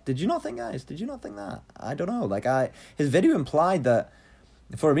coming back. Did you not think, guys? Did you not think that? I don't know. Like his video implied that.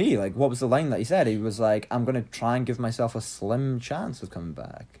 For me, like, what was the line that he said? He was like, I'm going to try and give myself a slim chance of coming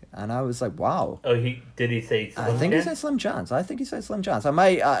back. And I was like, wow. Oh, did he say slim chance? I think he said slim chance. I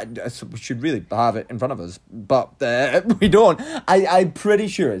might, we should really have it in front of us, but we don't. I'm pretty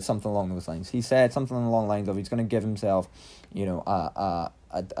sure it's something along those lines. He said something along the lines of he's going to give himself,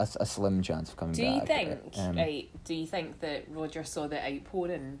 a slim chance of coming back. Do you think that Roger saw the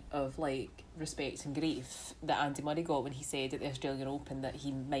outpouring of like respect and grief that Andy Murray got when he said at the Australian Open that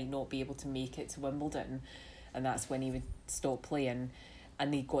he might not be able to make it to Wimbledon, and that's when he would stop playing?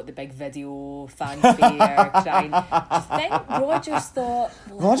 And they got the big video fanfare crying. Do you think Rogers thought,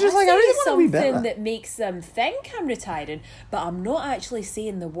 Roger's like, I really want to be better. something that makes them think I'm retiring, but I'm not actually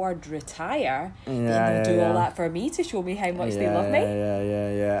saying the word retire. Then they'll do all that for me to show me how much they love me.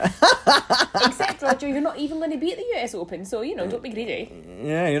 Yeah. Except, Roger, you're not even going to be at the US Open, so, don't be greedy.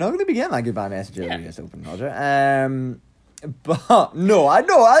 Yeah, you're not going to be getting that goodbye message at the US Open, Roger. But no, I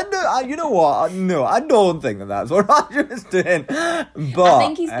you know what? No, I don't think that's what Roger is doing. But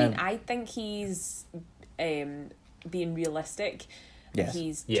I think he's being realistic. Yes.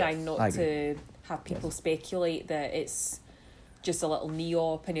 He's trying not to have people speculate that it's just a little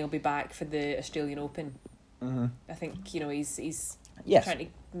knee-op and he'll be back for the Australian Open. Mm-hmm. I think he's trying to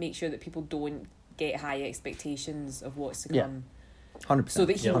make sure that people don't get high expectations of what's to come. 100%. So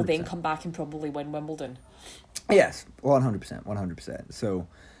that he will 100%. then come back and probably win Wimbledon. Yes, 100%. So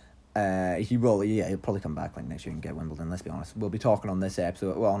he will, he'll probably come back like next year and get Wimbledon. Let's be honest. We'll be talking on this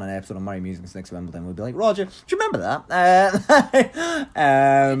episode, on an episode of Murray Musings next Wimbledon. We'll be like, Roger, do you remember that?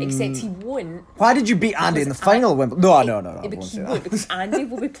 Except he won't. Why did you beat Andy in the final of Wimbledon? No. He won't, because Andy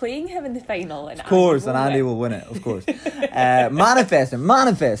will be playing him in the final. And of course, and Andy will win it, of course. Manifest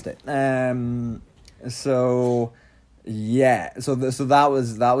it. So... yeah, so that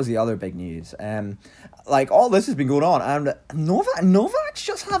was the other big news. Like all this has been going on, and Novak's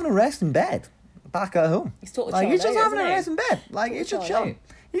just having a rest in bed back at home. He's totally like he's just out, having a isn't he? rest in bed. Like he's just chilling chilling.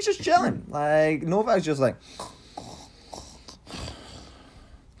 He's just chilling. Like Novak's just like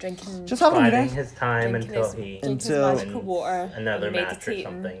drinking, just having a biding rest his time until drinking his magical water, another and match or meditating.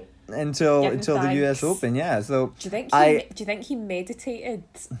 something. until Giving the US thanks. Open. Yeah. So Do you think he meditated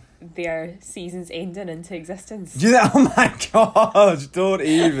their seasons ending into existence? oh my gosh! Don't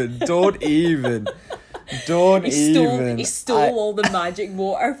even. He stole all the magic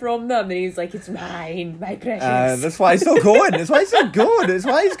water from them, and he was like, "It's mine, my precious." That's why he's still going. That's why he's still going. That's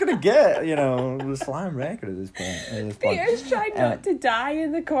why he's gonna get the slam record at this point. Peter's trying not to die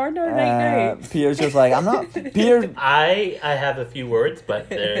in the corner right now. Peter's just like, I'm not. Peter, I have a few words, but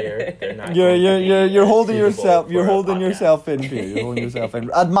they're not. you're holding suitable yourself. You're for a holding podcast. yourself in, Peter. You're holding yourself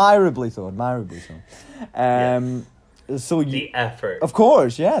in. Admirably so. Yes. So The effort, of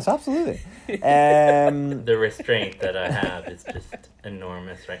course, yes, absolutely. the restraint that I have is just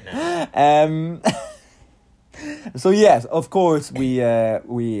enormous right now. So yes, of course we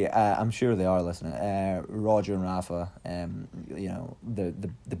I'm sure they are listening. Roger and Rafa,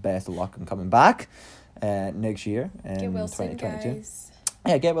 the best of luck in coming back next year in Get well soon, 2022. guys.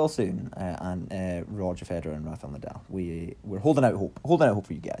 Yeah, get well soon. And Roger Federer and Rafael Nadal. We're holding out hope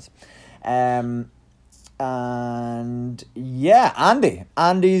for you guys. And yeah,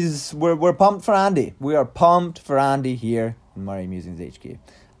 Andy's we're pumped for Andy. We are pumped for Andy here in Murray Musings HQ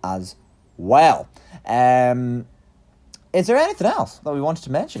as well. Is there anything else that we wanted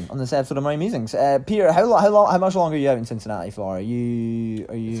to mention on this episode of Murray Musings? Peter, how much longer are you out in Cincinnati, Flora? Are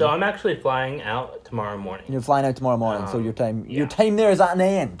you? So I'm actually flying out tomorrow morning. You're flying out tomorrow morning, so your time there is at an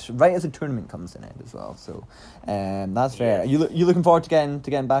end, right as the tournament comes to an end as well. So, that's fair. Yes. You looking forward to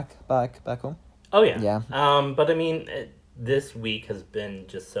getting back home? Oh yeah. Yeah. But I mean, this week has been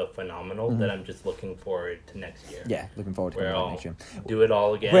just so phenomenal that I'm just looking forward to next year. Yeah, looking forward to Where coming I'll back next year. do it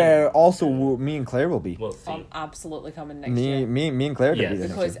all again. Where also me and Claire will be. We'll see. I'm absolutely coming next year. Me and Claire will Yes. be there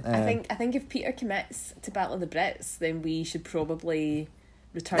Because next year. I think if Peter commits to Battle of the Brits, then we should probably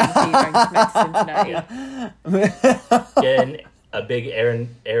return the favour and commit to Cincinnati. Get a big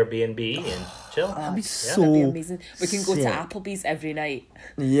Airbnb and chill. That'd be That'd be amazing. We can go to sick. Applebee's every night.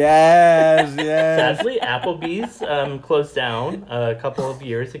 Yes. Sadly, Applebee's closed down a couple of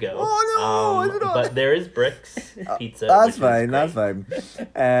years ago. Oh, no, is it not? But there is Bricks Pizza. That's which is fine. That's great.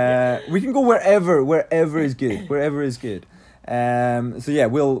 fine. We can go wherever is good. Wherever is good. So yeah,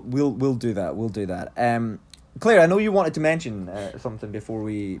 we'll do that. We'll do that. Claire, I know you wanted to mention something before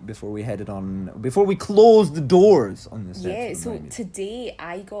we headed on, before we closed the doors on this. Yeah, so today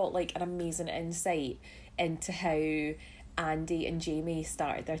I got like an amazing insight into how Andy and Jamie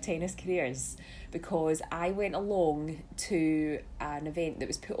started their tennis careers, because I went along to an event that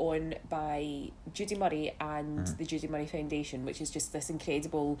was put on by Judy Murray and the Judy Murray Foundation, which is just this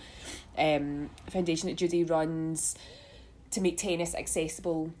incredible foundation that Judy runs to make tennis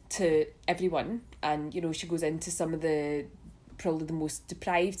accessible to everyone. And, you know, she goes into some of the probably the most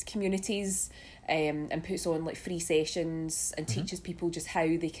deprived communities and puts on like free sessions and teaches people just how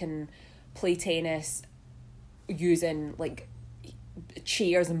they can play tennis using like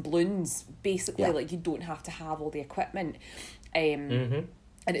chairs and balloons, basically. Like, you don't have to have all the equipment. And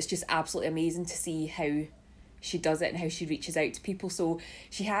it's just absolutely amazing to see how she does it and how she reaches out to people. So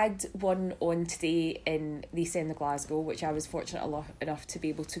she had one on today in the East End of Glasgow, which I was fortunate enough to be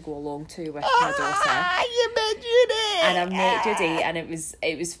able to go along to with my daughter. You met Judy! And I met Judy, and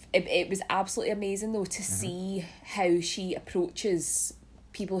it was absolutely amazing though to see how she approaches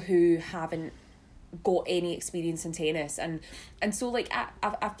people who haven't got any experience in tennis. And so like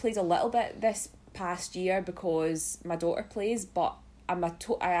I've played a little bit this past year because my daughter plays, but I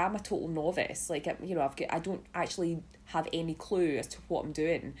am a total novice. Like, you know, I don't actually have any clue as to what I'm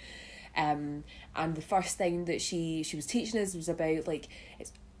doing. And the first thing that she was teaching us was about like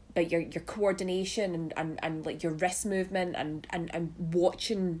it's about your coordination and like your wrist movement and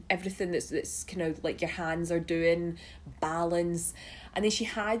watching everything that's kind of like your hands are doing, balance. And then she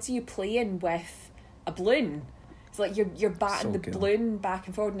had you playing with a balloon. It's like you're batting the balloon back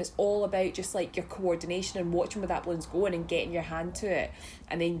and forward, and it's all about just like your coordination and watching where that balloon's going and getting your hand to it.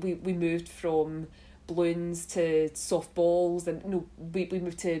 And then we moved from balloons to softballs, and we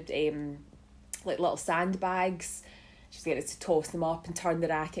moved to like little sandbags. She's getting us to toss them up and turn the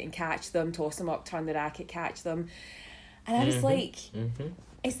racket and catch them, toss them up, turn the racket, catch them. And I was like,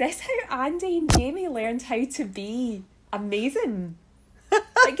 is this how Andy and Jamie learned how to be amazing?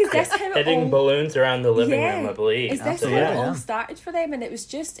 Like, is this how it hitting balloons around the living room, I believe. Is this how it all started for them? And it was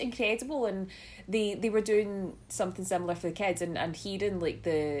just incredible. And they were doing something similar for the kids, and hearing like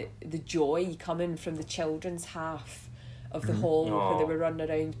the joy coming from the children's half of the hall where they were running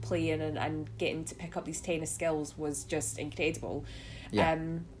around playing and getting to pick up these tennis skills was just incredible.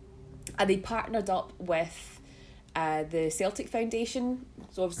 And they partnered up with the Celtic Foundation.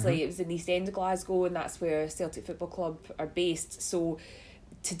 So obviously it was in the East End of Glasgow, and that's where Celtic Football Club are based. So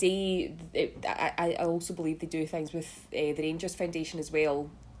today, I also believe they do things with the Rangers Foundation as well.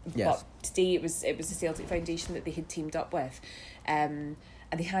 Yes. But today it was the Celtic Foundation that they had teamed up with. And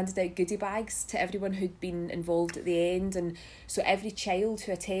they handed out goodie bags to everyone who'd been involved at the end. And so every child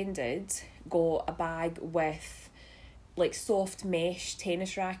who attended got a bag with like soft mesh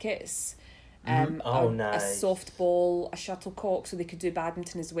tennis rackets, nice. a soft ball, a shuttlecock so they could do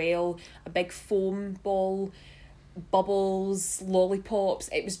badminton as well, a big foam ball, bubbles, lollipops.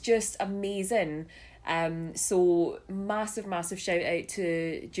 It was just amazing. So massive shout out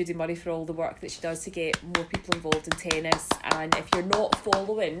to Judy Murray for all the work that she does to get more people involved in tennis. And if you're not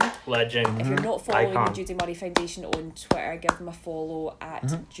following Legend. If you're not following Icon. the Judy Murray Foundation on Twitter, give them a follow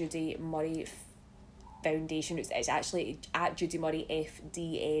at Judy Murray Foundation. It's actually at Judy Murray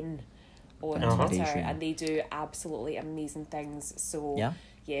FDN on Twitter, and they do absolutely amazing things. So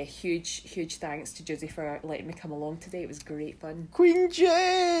yeah, huge thanks to Judy for letting me come along today. It was great fun. Queen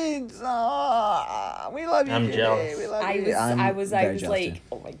Jade! We love you. I'm Judy. jealous. We love I you. was like,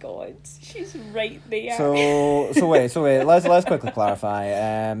 oh my god, she's right there. So wait. Let's quickly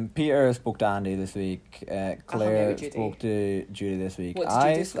clarify. Peter spoke to Andy this week. Claire spoke to Judy this week. What did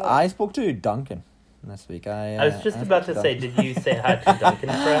you do, Scott? I spoke to Duncan this week. I was just about to say, did you say hi to Duncan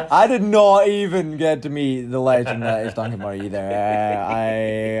for us? I did not even get to meet the legend that is Duncan Murray either.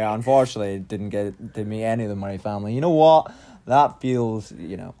 I unfortunately didn't get to meet any of the Murray family. You know what? That feels,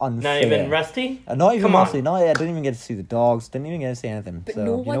 unfair. Not even Rusty? Not even Come on. Rusty. No, I didn't even get to see the dogs. Didn't even get to see anything. But so,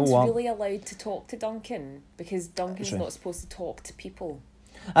 no one's you know what? really allowed to talk to Duncan because Duncan's True. not supposed to talk to people.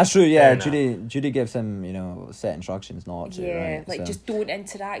 That's true, yeah. Fair enough. Judy gives him, set instructions not to, Yeah, right? like So- just don't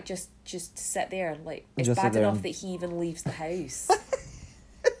interact. Just sit there. Like it's Just sit bad there enough and- that he even leaves the house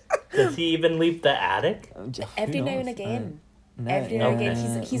Does he even leave the attic? every Who now and knows? again. No, Every now and okay.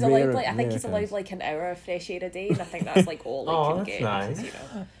 again, he's rare- allowed I think rare he's allowed occurrence. like an hour of fresh air a day, and I think that's like all he Oh, can that's get. nice.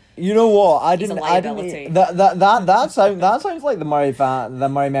 Because, You know what? He's a I didn't. liability. That sounds like the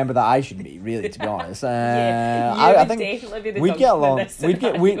Murray member that I should be. Really, to be honest. yeah, you I would think definitely be the we'd get Duncan in along. this We'd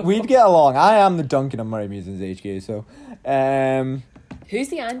scenario. get along. I am the Duncan of Murray Musings HQ. So, Who's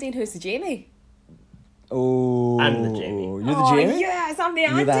the Andy and who's the Jamie? oh, I'm the Jamie. You're the Oh, Jamie. yes, I'm the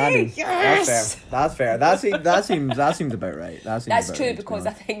Andy. You're the Andy. Yes. That's fair. That seems about right. That's true because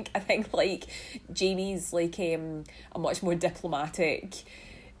I think like Jamie's like a much more diplomatic,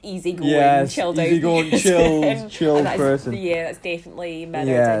 easygoing, chilled out, easygoing, person. chilled And that's, person. Yeah, that's definitely mirrored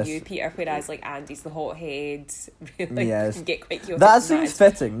Yes. in you, Peter. Whereas like Andy's the hothead, really Yes. can get quite chaotic. That and seems is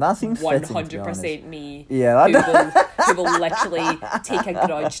fitting. That seems fitting. 100% me. Yeah, who will literally take a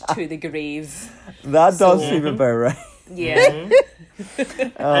grudge to the grave. that does So- seem about right. Yeah.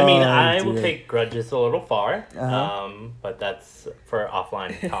 I mean, Oh, I will dear. take grudges a little far, but that's for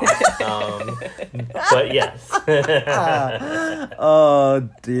offline talk. But yes. Oh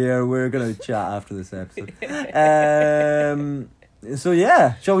dear, we're gonna chat after this episode. So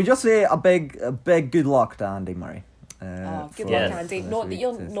yeah, shall we just say a big good luck to Andy Murray? Oh, good Yes. luck, Andy. for Not this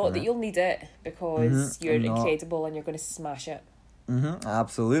that week. you'll need it because you're I'm not. incredible and you're going to smash it.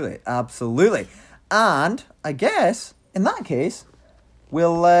 Absolutely. And I guess in that case,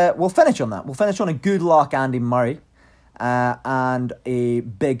 we'll finish on that. We'll finish on a good luck, Andy Murray, and a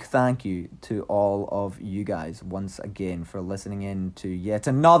big thank you to all of you guys once again for listening in to yet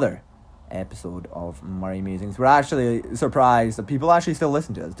another episode of Murray Musings. We're actually surprised that people actually still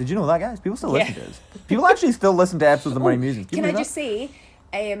listen to us. Did you know that, guys? People still listen to us. People actually still listen to episodes of Murray Musings. Can I just say,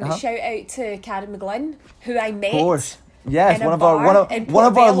 shout out to Karen McGlynn, who I met. Of course. Yes, in a one bar in of our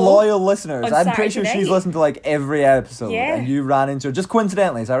Portobello loyal listeners. on I'm pretty sure Saturday she's night. listened to like every episode, Yeah. and you ran into her just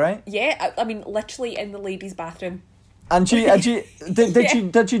coincidentally. Is that right? Yeah, I mean, literally in the ladies' bathroom. And she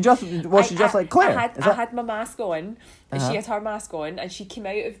did she just was she just like Claire? I had my mask on, and she had her mask on, and she came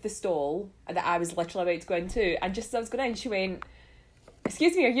out of the stall that I was literally about to go into, and just as I was going in, she went,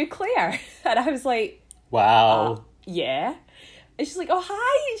 "Excuse me, are you Claire?" And I was like, Wow. "Yeah." And she's like, "Oh,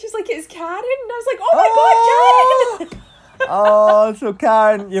 hi." And she's like, "It's Karen." And I was like, "Oh my God, Karen!" Oh, so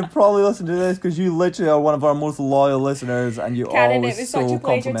Karen, you probably listened to this because you literally are one of our most loyal listeners, and you Karen, always it was so such a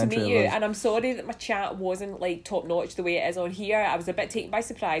pleasure to meet complimentary you, of us. and I'm sorry that my chat wasn't like top notch the way it is on here. I was a bit taken by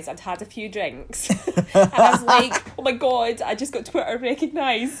surprise. I'd had a few drinks, and I was like, "Oh my God, I just got Twitter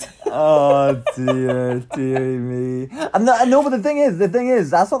recognised." Oh dear me. And no, but the thing is,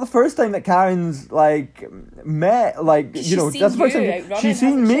 that's not the first time that Karen's like met. Like She's that's seen the first you time out running, she's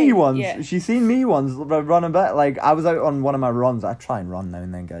seen hasn't me she? once. Yeah. She's seen me once run a bit. Like I was out on one of my runs. I try and run now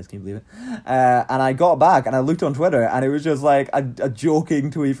and then, guys. Can you believe it? And I got back and I looked on Twitter and it was just like a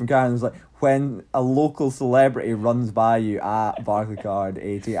joking tweet from Karen. It was like, when a local celebrity runs by you at Barclaycard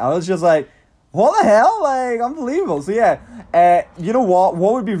 80. I was just like, what the hell? Like, unbelievable. So yeah, you know what?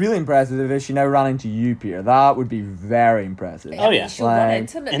 What would be really impressive if she now ran into you, Peter? That would be very impressive. Oh, yeah. She'll run Like,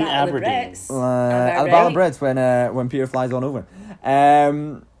 into him at in Battle of the Aberdeen. Brits. At the Battle of Brits when Peter flies on over.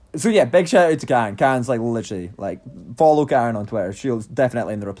 So yeah, big shout out to Karen. Karen's like literally like follow Karen on Twitter. She'll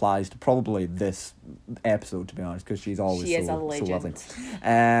definitely in the replies to probably this episode, to be honest, because she's always She is a so legend. lovely.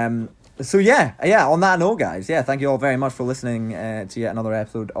 So yeah. On that note, guys, thank you all very much for listening to yet another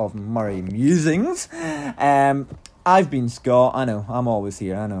episode of Murray Musings. I've been Scott. I know, I'm always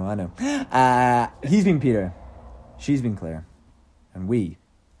here. I know. He's been Peter. She's been Claire, and we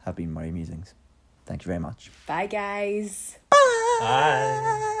have been Murray Musings. Thank you very much. Bye, guys.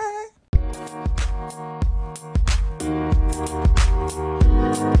 Bye. Bye.